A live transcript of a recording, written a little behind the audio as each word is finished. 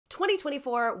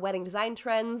2024 wedding design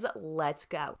trends, let's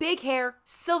go. Big hair,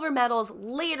 silver medals,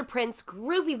 layered prints,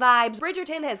 groovy vibes.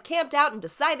 Bridgerton has camped out and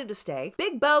decided to stay.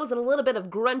 Big bows and a little bit of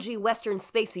grungy western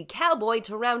spacey cowboy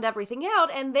to round everything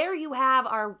out, and there you have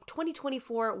our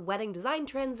 2024 wedding design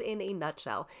trends in a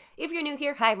nutshell. If you're new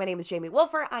here, hi, my name is Jamie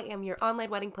Wolfer. I am your online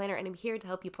wedding planner, and I'm here to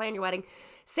help you plan your wedding,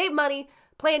 save money,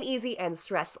 plan easy, and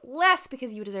stress less,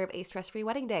 because you deserve a stress-free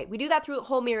wedding day. We do that through a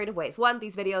whole myriad of ways. One,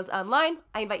 these videos online.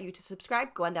 I invite you to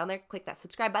subscribe. Go on down there, click that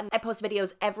subscribe button. I post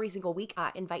videos every single week.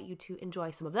 I invite you to enjoy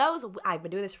some of those. I've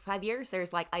been doing this for 5 years.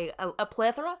 There's like a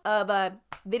plethora of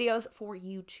videos for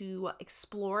you to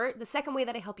explore. The second way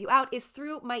that I help you out is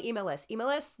through my email list. Email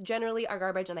lists generally are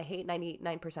garbage, and I hate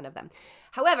 99% of them.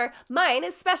 However, mine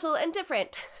is special and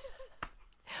different.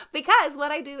 Because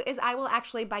what I do is I will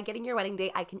actually, by getting your wedding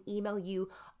date, I can email you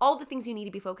all the things you need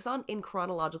to be focused on in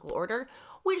chronological order,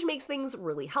 which makes things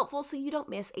really helpful so you don't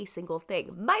miss a single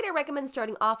thing. Might I recommend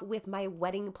starting off with my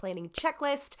wedding planning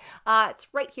checklist. It's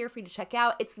right here for you to check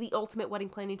out. It's the ultimate wedding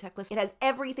planning checklist. It has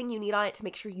everything you need on it to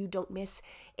make sure you don't miss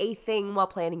a thing while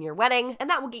planning your wedding, and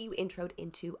that will get you introed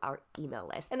into our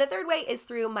email list. And the third way is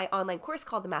through my online course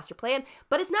called The Master Plan,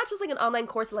 but it's not just like an online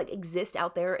course that like exists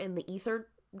out there in the ether,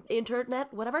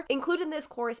 internet, whatever. Included in this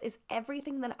course is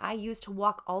everything that I use to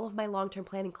walk all of my long-term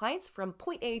planning clients from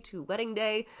point A to wedding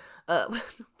day,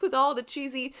 with all the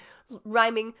cheesy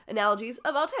rhyming analogies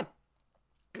of all time.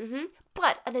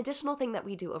 But an additional thing that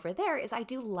we do over there is I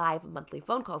do live monthly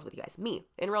phone calls with you guys, me,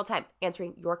 in real time,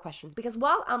 answering your questions. Because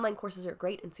while online courses are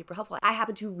great and super helpful, I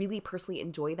happen to really personally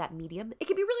enjoy that medium. It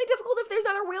can be really difficult if there's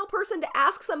not a real person to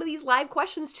ask some of these live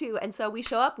questions to. And so we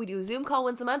show up, we do a Zoom call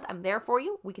once a month. I'm there for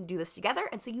you. We can do this together.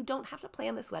 And so you don't have to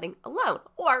plan this wedding alone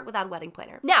or without a wedding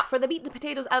planner. Now, for the meat and the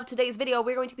potatoes of today's video,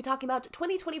 we're going to be talking about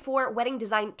 2024 wedding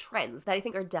design trends that I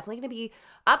think are definitely going to be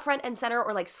up front and center,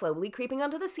 or like slowly creeping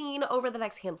onto the scene over the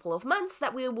next handful of months,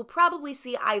 that we will probably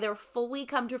see either fully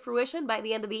come to fruition by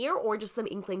the end of the year or just some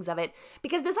inklings of it,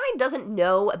 because design doesn't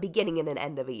know a beginning and an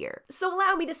end of a year. So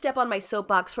allow me to step on my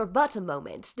soapbox for but a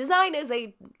moment. Design is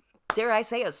a, dare I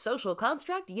say, a social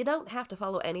construct. You don't have to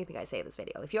follow anything I say in this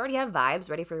video. If you already have vibes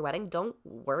ready for your wedding, don't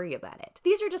worry about it.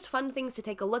 These are just fun things to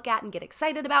take a look at and get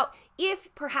excited about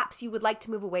if perhaps you would like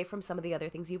to move away from some of the other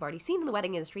things you've already seen in the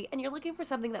wedding industry and you're looking for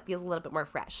something that feels a little bit more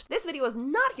fresh. This video is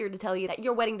not here to tell you that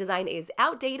your wedding design is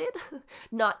outdated,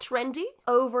 not trendy,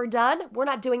 overdone. We're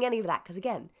not doing any of that, because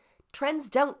again, trends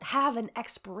don't have an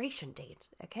expiration date,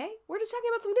 okay? We're just talking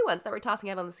about some new ones that we're tossing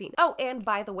out on the scene. Oh, and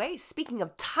by the way, speaking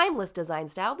of timeless design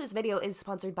style, this video is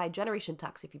sponsored by Generation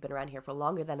Tux. If you've been around here for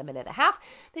longer than a minute and a half,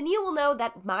 then you will know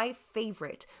that my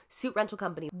favorite suit rental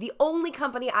company, the only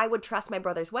company I would trust my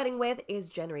brother's wedding with, is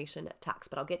Generation Tux.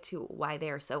 But I'll get to why they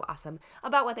are so awesome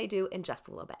about what they do in just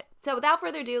a little bit. So without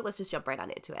further ado, let's just jump right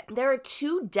on into it. There are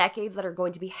 2 decades that are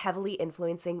going to be heavily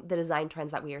influencing the design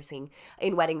trends that we are seeing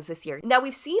in weddings this year. Now,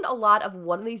 we've seen a lot of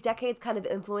one of these decades kind of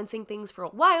influencing things for a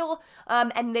while,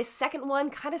 and this second one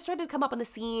kind of started to come up on the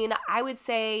scene, I would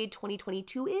say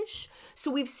 2022-ish. So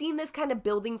we've seen this kind of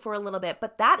building for a little bit,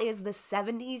 but that is the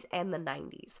 70s and the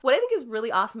 90s. What I think is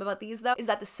really awesome about these, though, is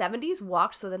that the 70s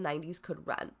walked so the 90s could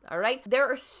run, all right? There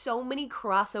are so many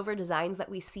crossover designs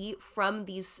that we see from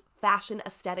these fashion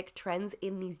aesthetic trends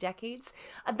in these decades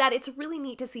that it's really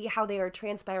neat to see how they are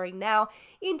transpiring now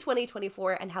in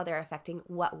 2024 and how they're affecting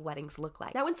what weddings look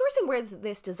like. Now, when sourcing where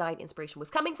this design inspiration was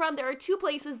coming from, there are 2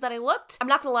 places that I looked. I'm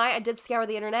not gonna lie, I did scour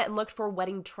the internet and looked for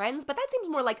wedding trends, but that seems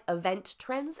more like event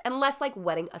trends and less like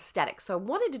wedding aesthetics. So I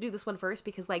wanted to do this one first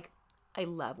because, like, I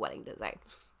love wedding design.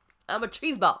 I'm a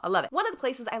cheeseball. I love it. One of the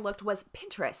places I looked was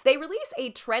Pinterest. They release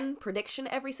a trend prediction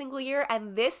every single year,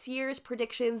 and this year's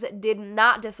predictions did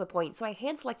not disappoint. So I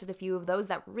hand selected a few of those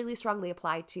that really strongly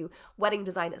apply to wedding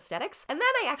design aesthetics. And then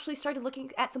I actually started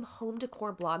looking at some home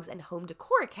decor blogs and home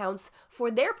decor accounts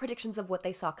for their predictions of what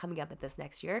they saw coming up at this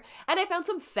next year. And I found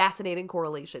some fascinating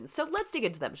correlations. So let's dig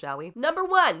into them, shall we? Number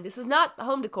 1, this is not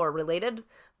home decor related,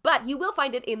 but you will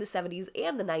find it in the 70s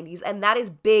and the 90s, and that is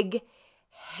big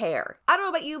hair. I don't know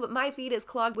about you, but my feed is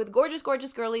clogged with gorgeous,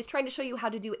 gorgeous girlies trying to show you how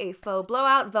to do a faux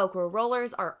blowout. Velcro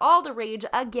rollers are all the rage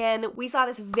again. We saw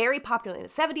this very popular in the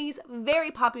 70s,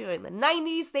 very popular in the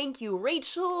 90s. Thank you,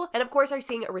 Rachel. And of course, are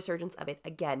seeing a resurgence of it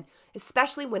again,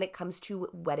 especially when it comes to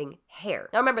wedding hair.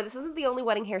 Now remember, this isn't the only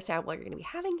wedding hairstyle you're going to be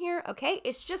having here, okay?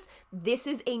 It's just, this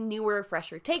is a newer,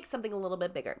 fresher take, something a little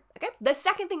bit bigger, okay? The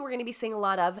second thing we're going to be seeing a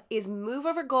lot of is move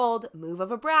over gold, move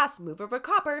over brass, move over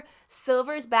copper.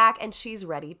 Silver is back, and she's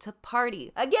ready to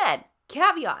party. Again,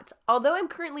 caveat, although I'm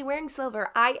currently wearing silver,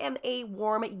 I am a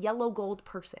warm yellow gold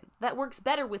person. That works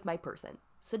better with my person.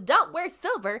 So don't wear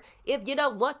silver if you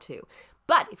don't want to.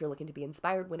 But if you're looking to be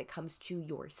inspired when it comes to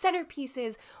your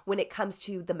centerpieces, when it comes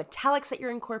to the metallics that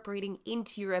you're incorporating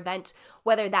into your event,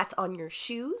 whether that's on your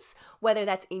shoes, whether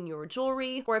that's in your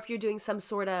jewelry, or if you're doing some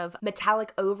sort of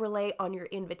metallic overlay on your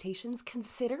invitations,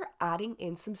 consider adding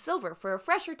in some silver for a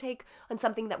fresher take on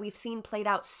something that we've seen played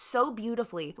out so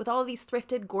beautifully with all of these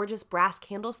thrifted, gorgeous brass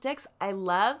candlesticks. I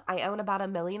own about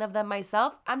 1 million of them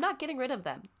myself. I'm not getting rid of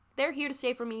them. They're here to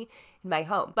stay for me in my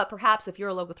home. But perhaps if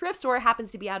your local thrift store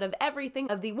happens to be out of everything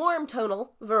of the warm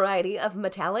tonal variety of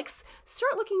metallics,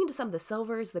 start looking into some of the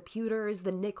silvers, the pewters,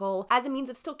 the nickel, as a means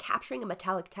of still capturing a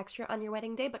metallic texture on your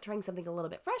wedding day, but trying something a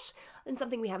little bit fresh and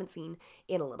something we haven't seen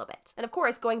in a little bit. And of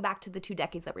course, going back to the 2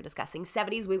 decades that we're discussing,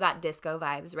 70s, we've got disco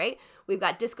vibes, right? We've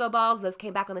got disco balls. Those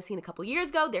came back on the scene a couple years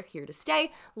ago. They're here to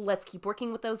stay. Let's keep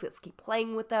working with those. Let's keep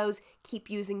playing with those. Keep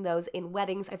using those in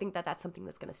weddings. I think that that's something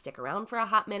that's going to stick around for a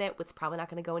hot minute. It's probably not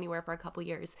going to go anywhere for a couple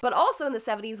years. But also in the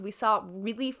 70s, we saw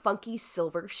really funky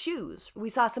silver shoes. We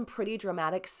saw some pretty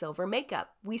dramatic silver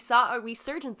makeup. We saw a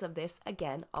resurgence of this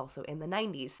again also in the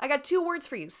 90s. I got 2 words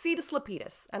for you, Cetus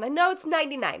Lapidus. And I know it's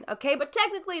 99, okay? But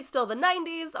technically it's still the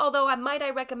 90s, although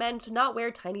I recommend to not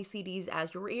wear tiny CDs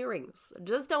as your earrings.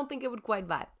 Just don't think it would quite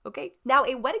vibe, okay? Now,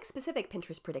 a wedding-specific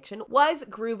Pinterest prediction was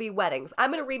groovy weddings.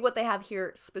 I'm going to read what they have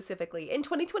here specifically. In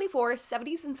 2024,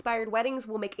 70s-inspired weddings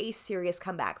will make a serious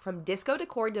comeback. From disco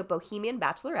decor to bohemian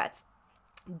bachelorettes,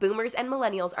 boomers and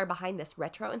millennials are behind this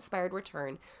retro-inspired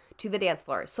return to the dance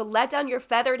floor. So let down your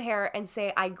feathered hair and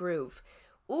say, I groove.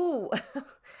 Ooh,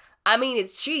 I mean,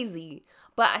 it's cheesy,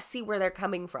 but I see where they're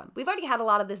coming from. We've already had a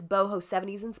lot of this boho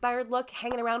 70s inspired look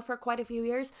hanging around for quite a few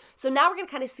years. So now we're going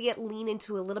to kind of see it lean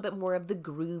into a little bit more of the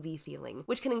groovy feeling,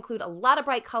 which can include a lot of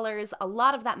bright colors, a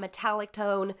lot of that metallic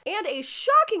tone, and a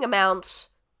shocking amount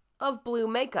of blue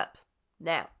makeup.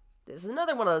 Now, this is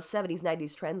another one of those 70s,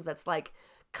 90s trends that's like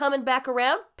coming back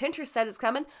around. Pinterest said it's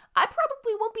coming. I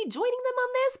probably won't be joining them on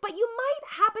this, but you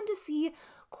might happen to see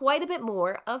quite a bit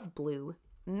more of blue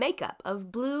makeup,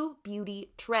 of blue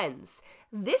beauty trends.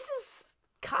 This is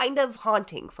kind of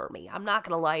haunting for me. I'm not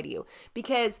going to lie to you,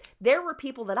 because there were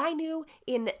people that I knew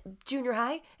in junior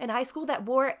high and high school that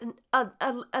wore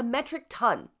a metric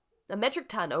ton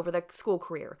over their school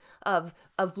career of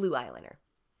blue eyeliner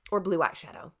or blue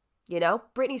eyeshadow. You know,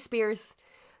 Britney Spears,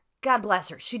 God bless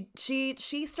her.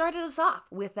 She started us off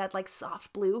with that like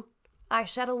soft blue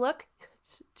eyeshadow look.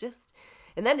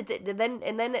 And then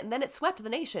it swept the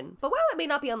nation. But while it may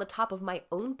not be on the top of my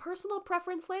own personal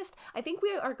preference list, I think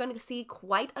we are going to see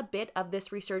quite a bit of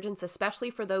this resurgence, especially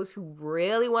for those who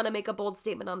really want to make a bold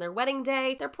statement on their wedding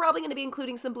day. They're probably going to be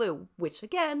including some blue, which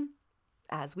again,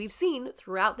 as we've seen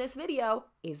throughout this video,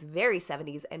 is very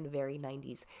 70s and very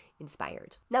 90s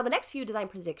inspired. Now, the next few design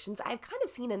predictions I've kind of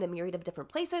seen in a myriad of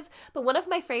different places, but one of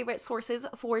my favorite sources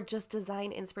for just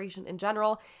design inspiration in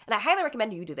general, and I highly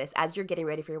recommend you do this as you're getting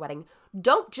ready for your wedding,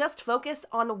 don't just focus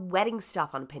on wedding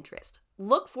stuff on Pinterest.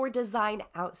 Look for design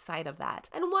outside of that.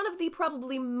 And one of the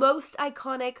probably most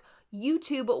iconic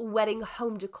YouTube wedding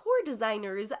home decor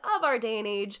designers of our day and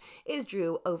age is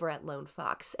Drew over at Lone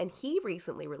Fox, and he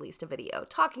recently released a video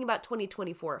talking about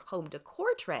 2024 home decor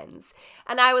trends,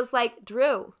 and I was like,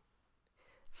 Drew,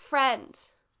 friend,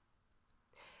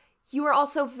 you are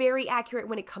also very accurate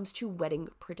when it comes to wedding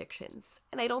predictions,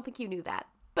 and I don't think you knew that,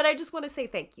 but I just want to say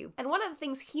thank you. And one of the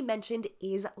things he mentioned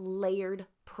is layered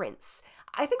prints.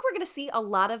 I think we're going to see a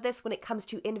lot of this when it comes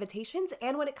to invitations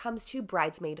and when it comes to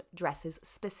bridesmaid dresses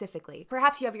specifically.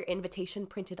 Perhaps you have your invitation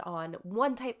printed on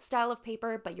one type style of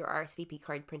paper, but your RSVP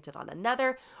card printed on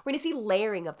another. We're going to see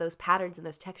layering of those patterns and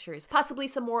those textures, possibly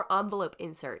some more envelope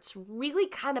inserts, really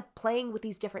kind of playing with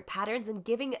these different patterns and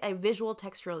giving a visual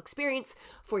textural experience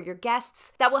for your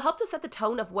guests that will help to set the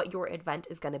tone of what your event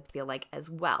is going to feel like as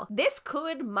well. This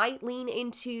might lean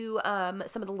into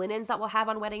some of the linens that we'll have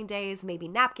on wedding days, maybe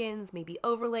napkins, maybe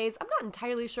overlays. I'm not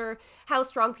entirely sure how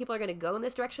strong people are going to go in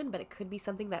this direction, but it could be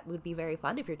something that would be very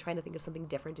fun if you're trying to think of something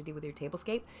different to do with your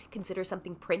tablescape. Consider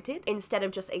something printed instead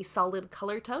of just a solid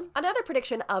color tone. Another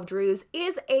prediction of Drew's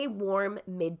is a warm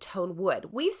mid-tone wood.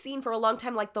 We've seen for a long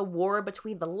time like the war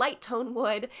between the light tone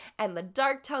wood and the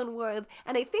dark tone wood,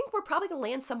 and I think we're probably going to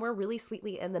land somewhere really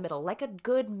sweetly in the middle, like a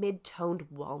good mid-toned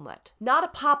walnut. Not a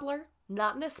poplar,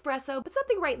 not an espresso, but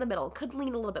something right in the middle. Could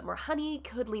lean a little bit more honey,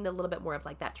 could lean a little bit more of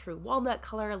like that true walnut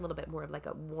color, a little bit more of like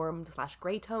a warm /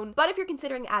 gray tone. But if you're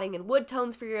considering adding in wood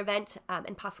tones for your event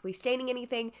and possibly staining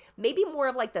anything, maybe more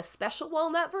of like the special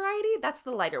walnut variety, that's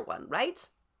the lighter one, right?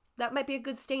 That might be a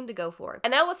good stain to go for.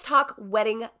 And now let's talk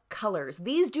wedding colors.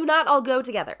 These do not all go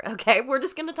together, okay? We're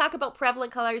just gonna talk about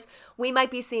prevalent colors we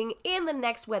might be seeing in the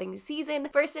next wedding season.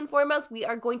 First and foremost, we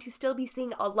are going to still be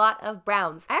seeing a lot of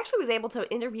browns. I actually was able to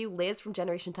interview Liz from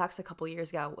Generation Tux a couple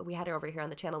years ago. We had her over here on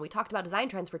the channel. We talked about design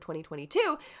trends for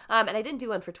 2022, and I didn't do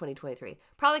one for 2023,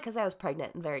 probably because I was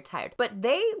pregnant and very tired. But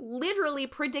they literally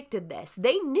predicted this.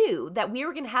 They knew that we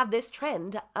were gonna have this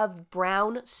trend of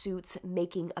brown suits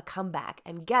making a comeback.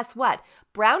 And guess what?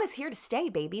 Brown is here to stay,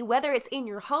 baby. Whether it's in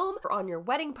your home or on your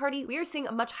wedding party, we are seeing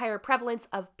a much higher prevalence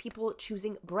of people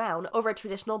choosing brown over a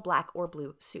traditional black or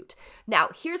blue suit. Now,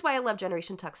 here's why I love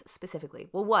Generation Tux specifically.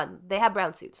 Well, one, they have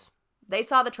brown suits. They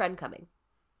saw the trend coming.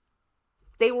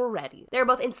 They were ready. They're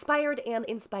both inspired and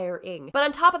inspiring. But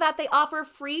on top of that, they offer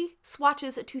free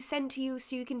swatches to send to you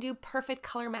so you can do perfect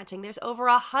color matching. There's over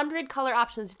 100 color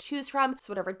options to choose from.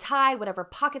 So whatever tie, whatever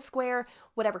pocket square,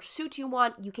 whatever suit you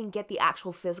want, you can get the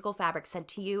actual physical fabric sent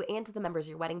to you and to the members of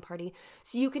your wedding party.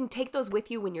 So you can take those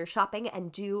with you when you're shopping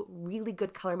and do really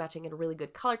good color matching and really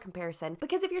good color comparison.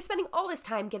 Because if you're spending all this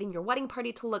time getting your wedding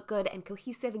party to look good and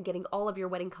cohesive and getting all of your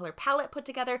wedding color palette put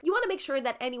together, you want to make sure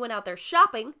that anyone out there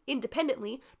shopping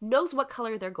independently knows what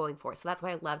color they're going for. So that's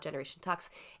why I love Generation Tux.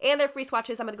 And their free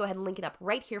swatches, I'm going to go ahead and link it up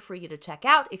right here for you to check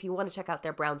out if you want to check out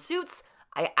their brown suits.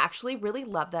 I actually really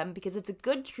love them because it's a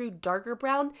good, true, darker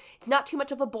brown. It's not too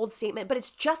much of a bold statement, but it's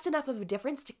just enough of a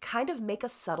difference to kind of make a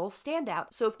subtle standout.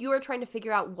 So if you are trying to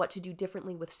figure out what to do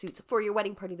differently with suits for your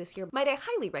wedding party this year, might I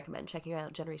highly recommend checking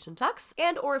out Generation Tux.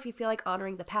 And or if you feel like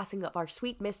honoring the passing of our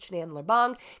sweet Miss Chandler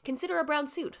Bong, consider a brown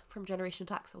suit from Generation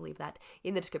Tux. I'll leave that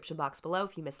in the description box below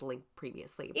if you missed the link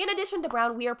previously. In addition to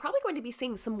brown, we are probably going to be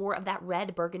seeing some more of that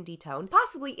red burgundy tone,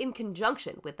 possibly in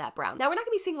conjunction with that brown. Now, we're not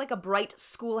going to be seeing like a bright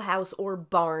schoolhouse or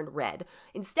barn red.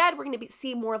 Instead, we're going to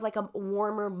see more of like a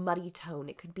warmer muddy tone.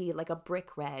 It could be like a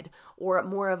brick red or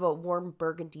more of a warm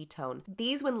burgundy tone.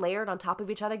 These, when layered on top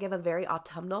of each other, give a very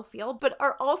autumnal feel, but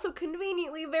are also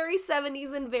conveniently very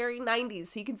 70s and very 90s.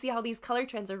 So you can see how these color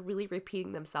trends are really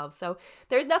repeating themselves. So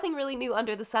there's nothing really new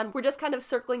under the sun. We're just kind of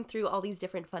circling through all these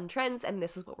different fun trends, and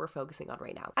this is what we're focusing on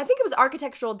right now. I think it was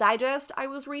Architectural Digest I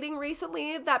was reading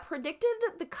recently that predicted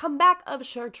the comeback of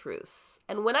chartreuse.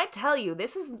 And when I tell you,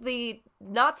 this is the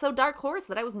not so dark horse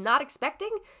that I was not expecting.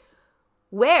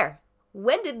 Where?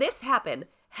 When did this happen?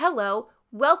 Hello,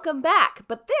 welcome back.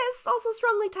 But this also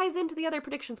strongly ties into the other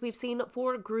predictions we've seen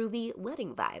for groovy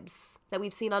wedding vibes that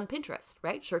we've seen on Pinterest,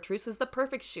 right? Chartreuse is the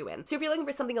perfect shoe-in. So if you're looking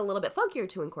for something a little bit funkier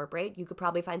to incorporate, you could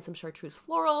probably find some chartreuse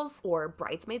florals or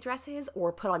bridesmaid dresses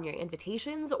or put on your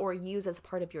invitations or use as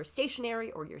part of your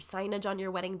stationery or your signage on your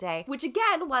wedding day, which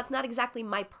again, while it's not exactly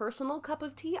my personal cup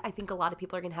of tea, I think a lot of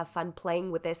people are gonna have fun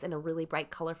playing with this in a really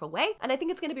bright, colorful way. And I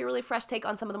think it's gonna be a really fresh take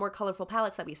on some of the more colorful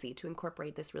palettes that we see to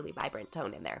incorporate this really vibrant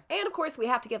tone in there. And of course, we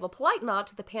have to give a polite nod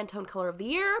to the Pantone color of the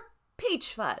year,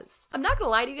 peach fuzz. I'm not gonna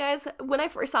lie to you guys, when I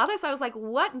first saw this, I was like,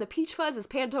 what in the peach fuzz is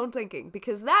Pantone thinking?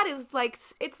 Because that is like,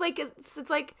 it's like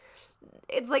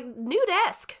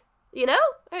nude-esque, you know?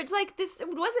 It's like this,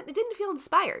 it didn't feel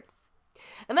inspired.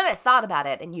 And then I thought about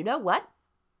it, and you know what?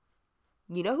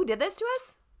 You know who did this to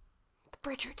us? The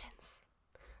Bridgertons.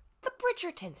 The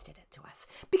Bridgertons did it to us.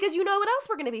 Because you know what else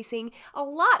we're going to be seeing a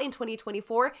lot in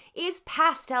 2024 is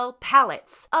pastel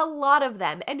palettes. A lot of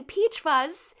them. And Peach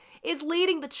Fuzz is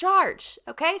leading the charge,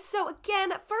 okay? So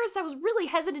again, at first I was really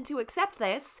hesitant to accept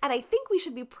this, and I think we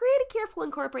should be pretty careful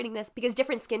incorporating this because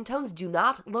different skin tones do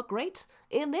not look great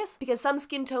in this, because some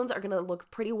skin tones are gonna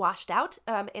look pretty washed out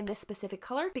in this specific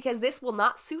color, because this will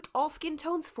not suit all skin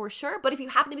tones for sure, but if you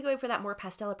happen to be going for that more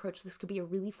pastel approach, this could be a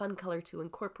really fun color to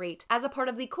incorporate as a part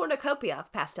of the cornucopia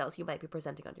of pastels you might be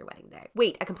presenting on your wedding day.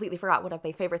 Wait, I completely forgot one of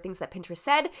my favorite things that Pinterest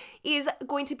said is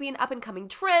going to be an up-and-coming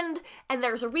trend, and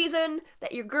there's a reason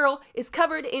that your girl is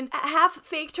covered in half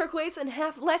fake turquoise and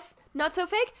half less not so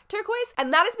fake turquoise,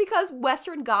 and that is because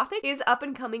Western Gothic is up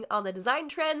and coming on the design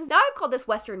trends. Now I've called this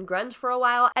Western Grunge for a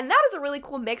while, and that is a really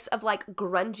cool mix of like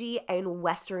grungy and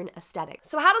Western aesthetic.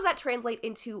 So how does that translate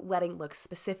into wedding looks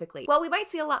specifically? Well, we might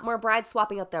see a lot more brides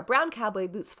swapping out their brown cowboy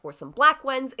boots for some black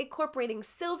ones, incorporating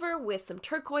silver with some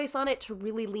turquoise on it to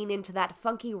really lean into that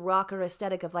funky rocker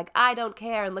aesthetic of like, I don't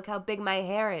care and look how big my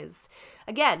hair is.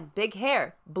 Again, big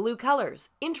hair, blue colors.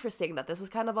 Interesting that this is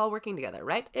kind of all working together,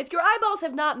 right? If your eyeballs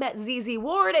have not met ZZ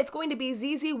Ward, it's going to be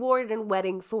ZZ Ward in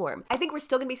wedding form. I think we're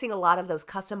still gonna be seeing a lot of those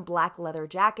custom black leather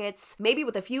jackets, maybe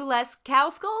with a few less cow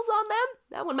skulls on them.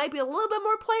 That one might be a little bit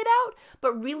more played out,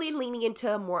 but really leaning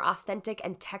into a more authentic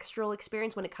and textural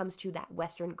experience when it comes to that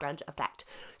Western grunge effect.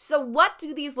 So what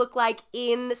do these look like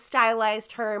in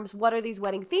stylized terms? What are these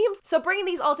wedding themes? So bringing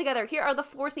these all together, here are the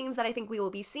 4 themes that I think we will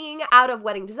be seeing out of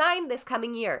wedding design this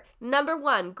coming year. Number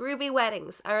 1, groovy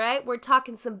weddings, all right? We're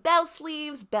talking some bell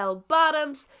sleeves, bell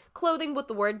bottoms, clothing with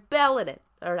the word bell in it.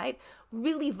 All right,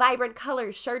 really vibrant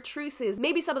colors, chartreuses,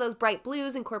 maybe some of those bright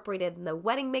blues incorporated in the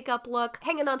wedding makeup look,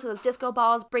 hanging onto those disco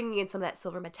balls, bringing in some of that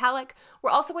silver metallic. We're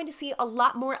also going to see a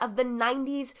lot more of the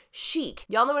 90s chic.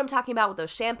 Y'all know what I'm talking about with those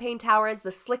champagne towers,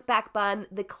 the slick back bun,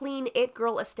 the clean it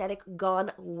girl aesthetic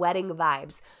gone wedding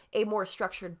vibes. A more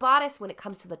structured bodice when it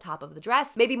comes to the top of the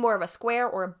dress, maybe more of a square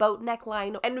or a boat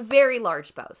neckline, and very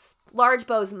large bows. Large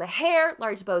bows in the hair,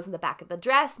 large bows in the back of the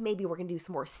dress. Maybe we're gonna do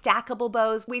some more stackable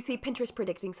bows. We see Pinterest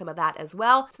predicting some of that as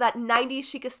well. So that 90s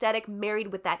chic aesthetic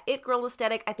married with that it girl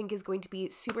aesthetic, I think is going to be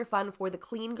super fun for the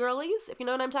clean girlies, if you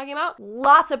know what I'm talking about.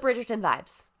 Lots of Bridgerton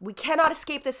vibes. We cannot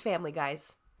escape this family,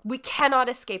 guys. We cannot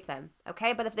escape them,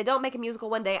 okay? But if they don't make a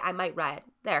musical one day, I might riot.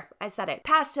 There, I said it.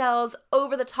 Pastels,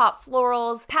 over-the-top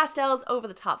florals. Pastels,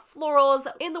 over-the-top florals.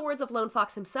 In the words of Lone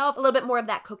Fox himself, a little bit more of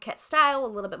that coquette style, a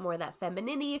little bit more of that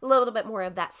femininity, a little bit more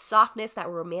of that softness, that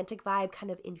romantic vibe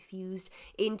kind of infused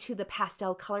into the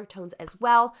pastel color tones as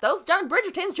well. Those darn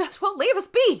Bridgertons just won't leave us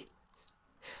be.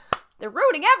 They're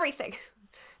ruining everything.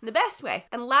 In the best way.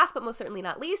 And last but most certainly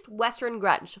not least, Western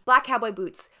grunge. Black cowboy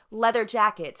boots, leather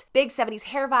jacket, big 70s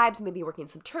hair vibes, maybe working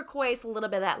some turquoise, a little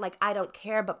bit of that like I don't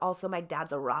care, but also my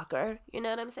dad's a rocker. You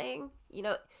know what I'm saying? You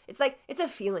know, it's like, it's a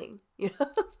feeling, you know?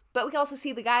 But we can also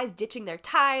see the guys ditching their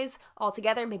ties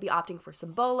altogether, maybe opting for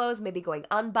some bolos, maybe going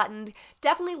unbuttoned,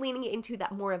 definitely leaning into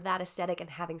that more of that aesthetic and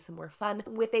having some more fun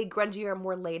with a grungier,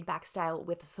 more laid back style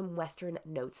with some Western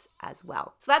notes as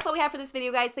well. So that's all we have for this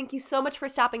video, guys. Thank you so much for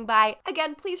stopping by.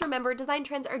 Again, please remember, design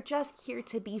trends are just here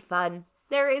to be fun.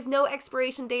 There is no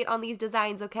expiration date on these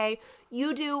designs, okay?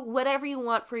 You do whatever you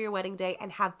want for your wedding day and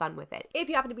have fun with it. If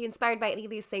you happen to be inspired by any of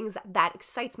these things, that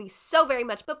excites me so very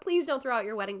much, but please don't throw out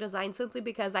your wedding design simply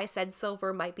because I said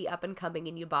silver might be up and coming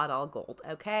and you bought all gold,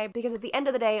 okay? Because at the end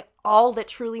of the day, all that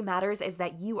truly matters is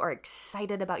that you are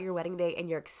excited about your wedding day and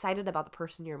you're excited about the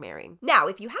person you're marrying. Now,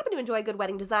 if you happen to enjoy good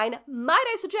wedding design, might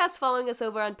I suggest following us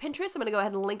over on Pinterest? I'm gonna go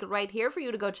ahead and link it right here for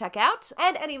you to go check out.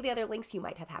 And any of the other links you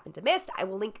might have happened to miss, I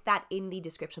will link that in the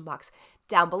description box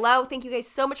down below. Thank you guys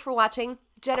so much for watching.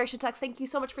 Generation Tux, thank you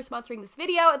so much for sponsoring this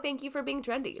video, and thank you for being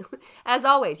trendy. As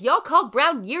always, y'all called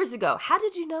brown years ago. How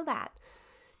did you know that?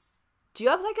 Do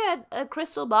you have like a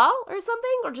crystal ball or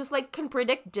something? Or just like can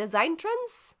predict design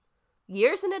trends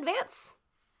years in advance?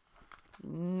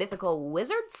 Mythical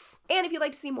wizards? And if you'd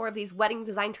like to see more of these wedding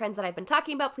design trends that I've been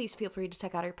talking about, please feel free to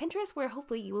check out our Pinterest, where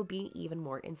hopefully you will be even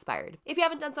more inspired. If you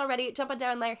haven't done so already, jump on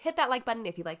down there, hit that like button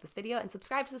if you like this video, and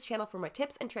subscribe to this channel for more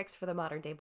tips and tricks for the modern day